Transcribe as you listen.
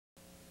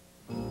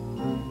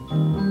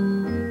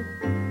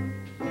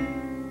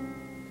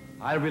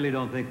I really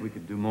don't think we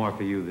could do more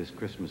for you this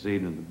Christmas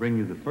Eve than to bring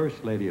you the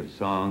First Lady of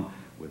Song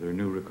with her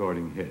new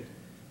recording hit.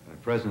 Her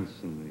presence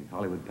in the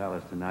Hollywood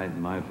Palace tonight,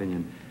 in my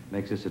opinion,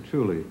 makes this a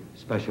truly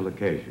special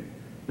occasion.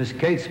 Miss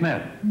Kate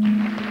Smith.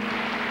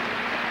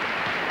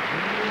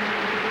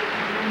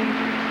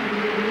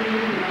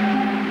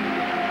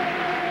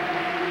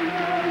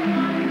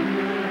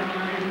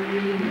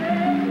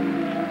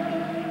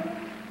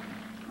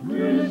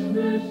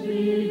 Christmas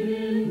Eve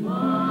in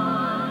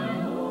my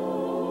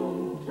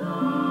hometown.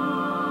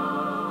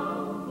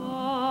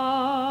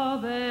 Oh,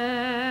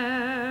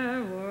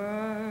 there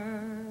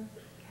were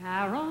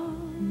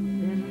carols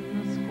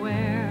in the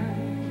square,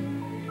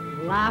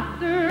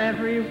 laughter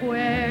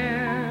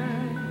everywhere,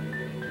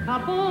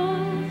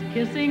 couples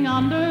kissing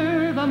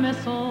under the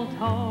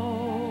mistletoe.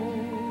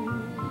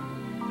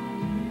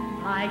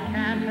 I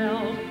can't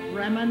help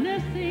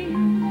reminiscing,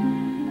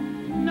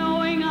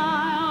 knowing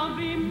I'll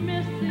be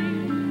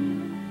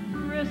missing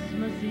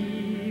Christmas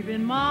Eve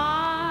in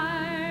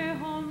my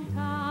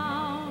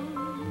hometown.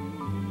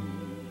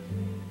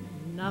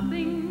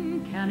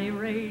 Nothing can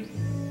erase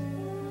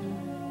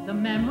the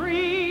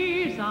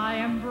memories I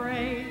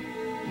embrace,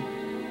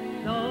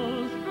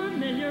 those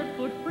familiar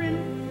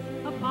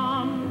footprints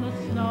upon the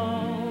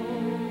snow.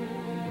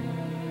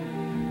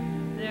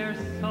 There's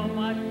so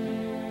much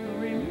to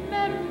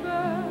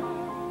remember,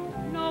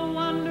 no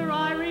wonder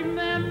I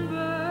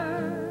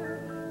remember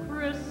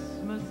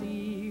Christmas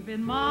Eve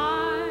in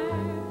my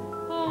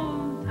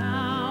hometown.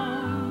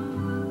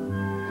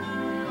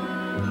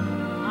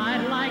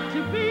 I'd like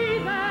to be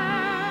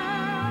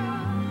there,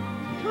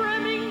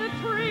 trimming the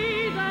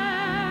tree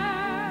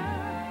there,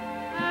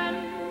 and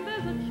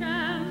there's a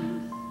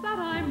chance that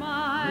I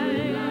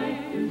might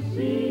like to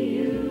see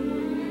you.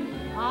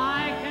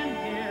 I can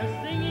hear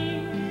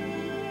singing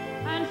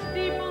and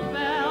steeple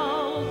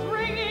bells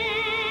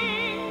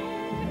ringing,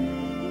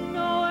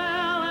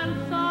 Noel and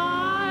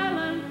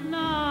silent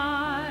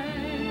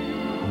night.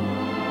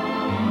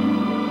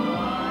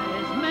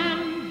 Wise men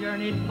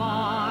journeyed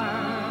far,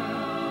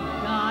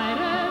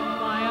 guided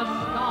by a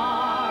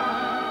star.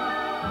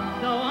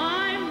 Though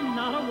I'm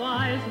not a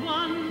wise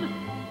one,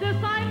 this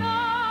I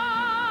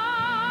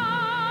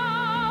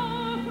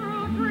know.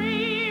 Through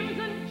dreams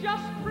and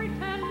just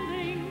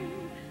pretending,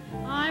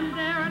 I'm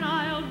there and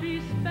I'll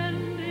be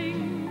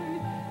spending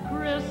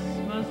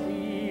Christmas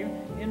Eve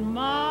in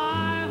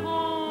my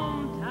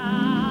hometown.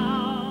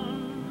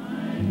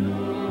 I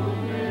know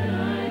that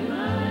I'd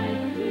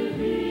like to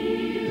be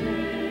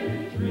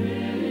there,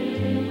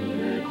 trimming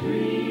the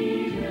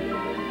tree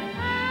there,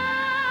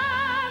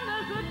 and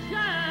there's a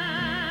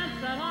chance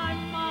that I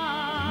might.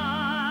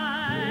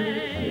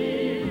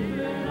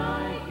 Secret I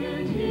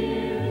can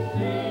hear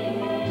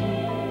singing,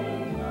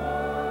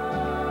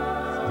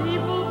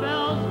 steeple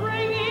bells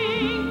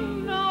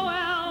ringing,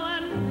 Noel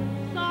and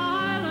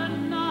silent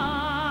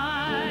night.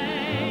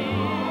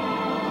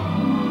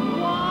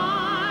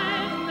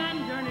 Wise men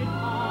journeyed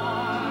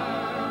far,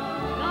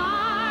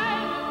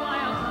 guided by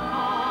a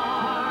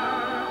star.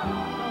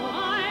 Though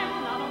I'm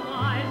not a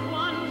wise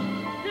one,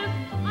 this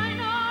I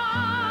know.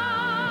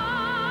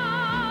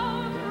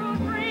 Through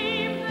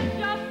dreams and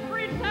just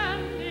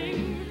pretending,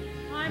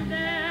 I'm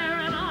there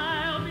and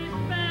I'll be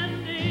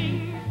spending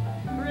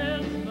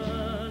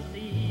Christmas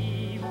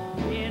Eve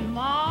in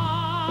my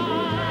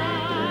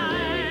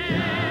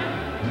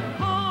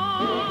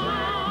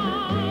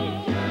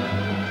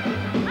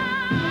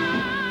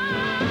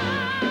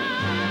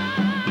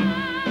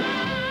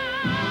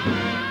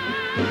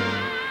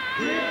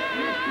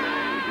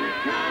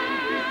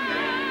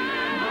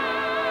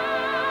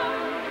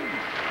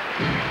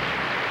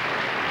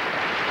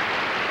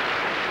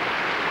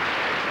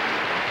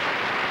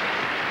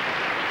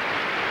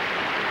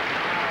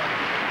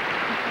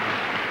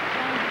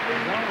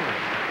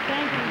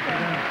Thank you,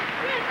 sir.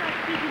 Yes, I'm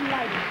speaking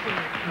lighter, sir.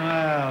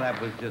 Well, that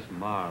was just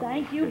marvelous.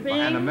 Thank you, Kate. Bing.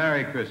 And a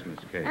Merry Christmas,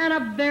 Kate. And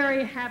a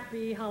very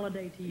happy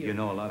holiday to you. You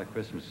know, a lot of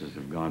Christmases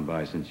have gone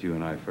by since you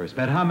and I first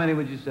met. How many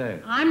would you say?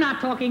 I'm not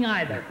talking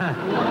either.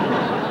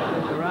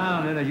 Look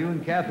around, you know, you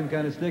and Catherine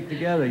kind of stick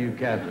together, you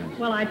Catherine.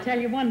 Well, I tell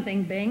you one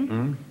thing,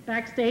 Bing.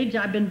 Backstage,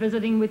 I've been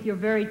visiting with your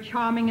very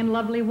charming and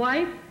lovely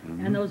wife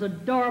and those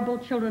adorable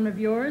children of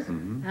yours.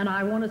 And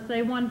I want to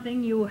say one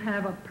thing. You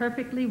have a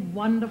perfectly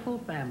wonderful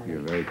family.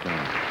 You're very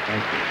kind.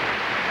 Thank you.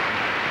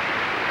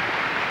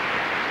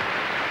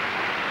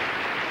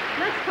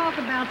 Let's talk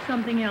about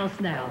something else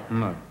now.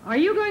 What? Are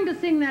you going to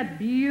sing that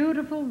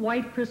beautiful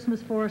White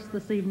Christmas for us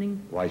this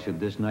evening? Why should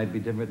this night be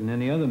different than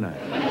any other night?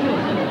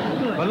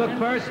 But look,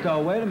 first,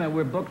 though, wait a minute.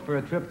 We're booked for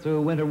a trip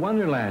through Winter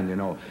Wonderland, you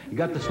know. You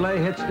got the sleigh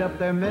hitched up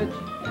there, Mitch?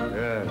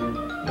 Good.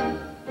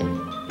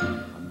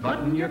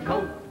 Unbutton your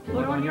coat,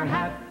 put on your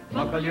hat,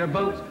 buckle your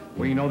boots.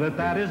 We know that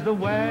that is the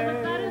way.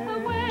 That is the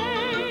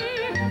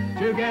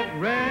way To get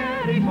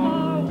ready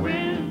for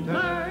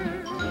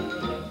winter.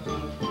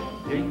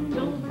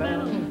 Jingle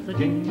bells,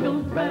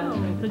 jingle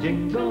bells,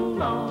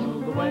 jingle all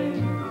the way.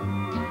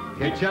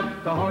 Hitch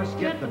up the horse,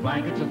 get the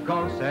blankets, of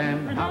course,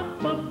 and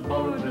hop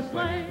aboard the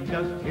sleigh.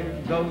 Just hear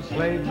those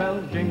sleigh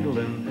bells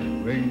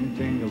jingling, ring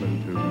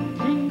tingling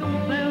too. Jingle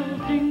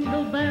bells,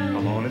 jingle bells.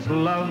 Come on, it's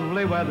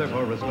lovely weather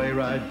for a sleigh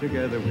ride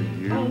together with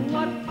you. Oh,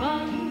 what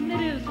fun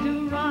it is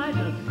to ride.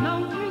 The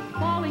snow is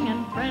falling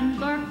and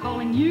friends are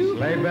calling you.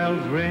 Sleigh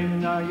bells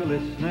ring, are you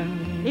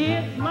listening?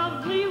 It's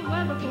lovely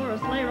weather for a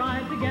sleigh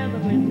ride together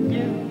with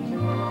you.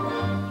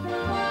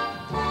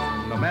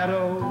 In the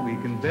meadow, we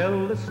can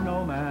build a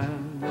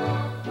snowman,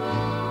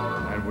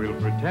 and we'll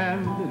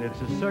pretend that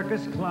it's a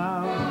circus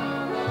clown.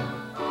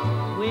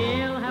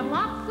 We'll have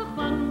lots of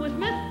fun with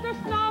Mr.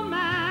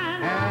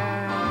 Snowman.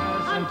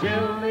 Yes,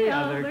 until the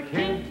other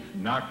kids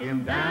knock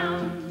him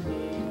down.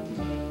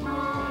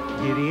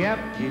 Giddy up,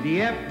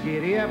 giddy up,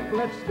 giddy up,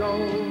 let's go.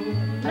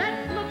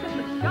 Let's look at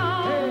the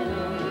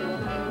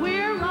show.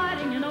 We're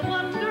riding in a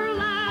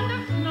wonderland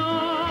of snow.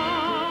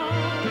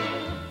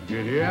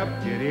 Giddy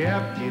up, giddy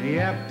up, giddy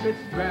up, it's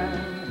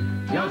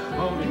grand. Just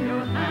holding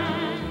your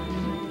hand.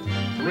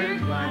 We're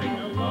gliding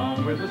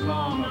along with the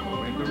song of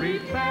a wintry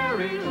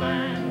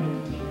fairyland.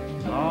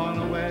 Gone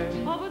away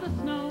Over the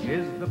snow,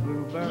 is the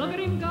bluebird. look at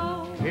him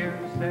go. Here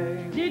to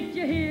stay Did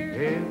you hear?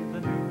 is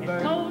the new It's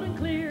bird. cold and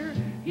clear.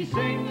 He's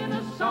singing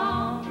a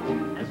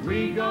song as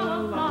we go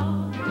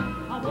along.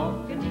 I'm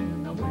walking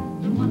in a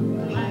winter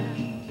wonderland.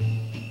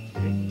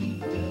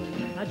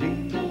 A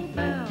jingle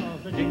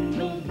bells, a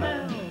jingle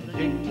bells, a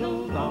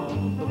jingle all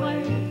the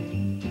way.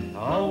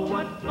 Oh,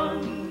 what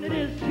fun it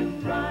is to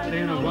ride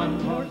in a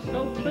one-horse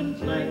open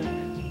sleigh.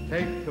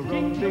 Take the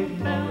road, Jingle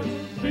beat bells,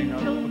 Morris, sing out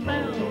jingle the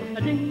bells, chorus.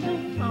 a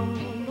jingle all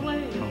the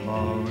way. Come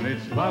on,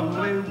 it's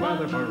lovely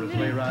weather for a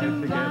sleigh ride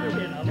To together ride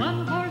with in a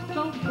one-horse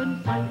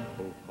open sleigh.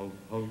 ho, ho,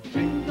 ho.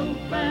 Jingle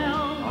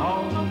bells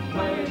all the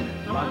way,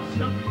 lots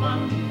of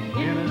fun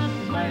in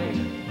a sleigh.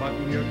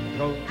 Button your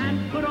coat,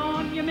 And put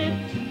on your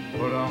mitts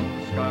put on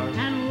the scarf.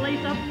 and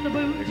lace up the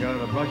boots You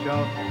gotta brush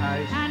off the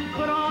ice. and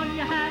put on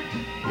your hat.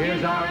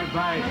 Here's our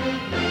advice.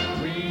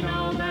 We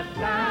know that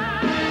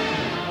time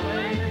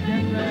away to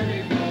get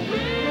ready for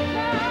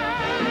winter.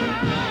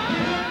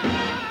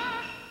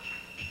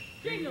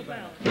 Jingle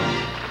bells.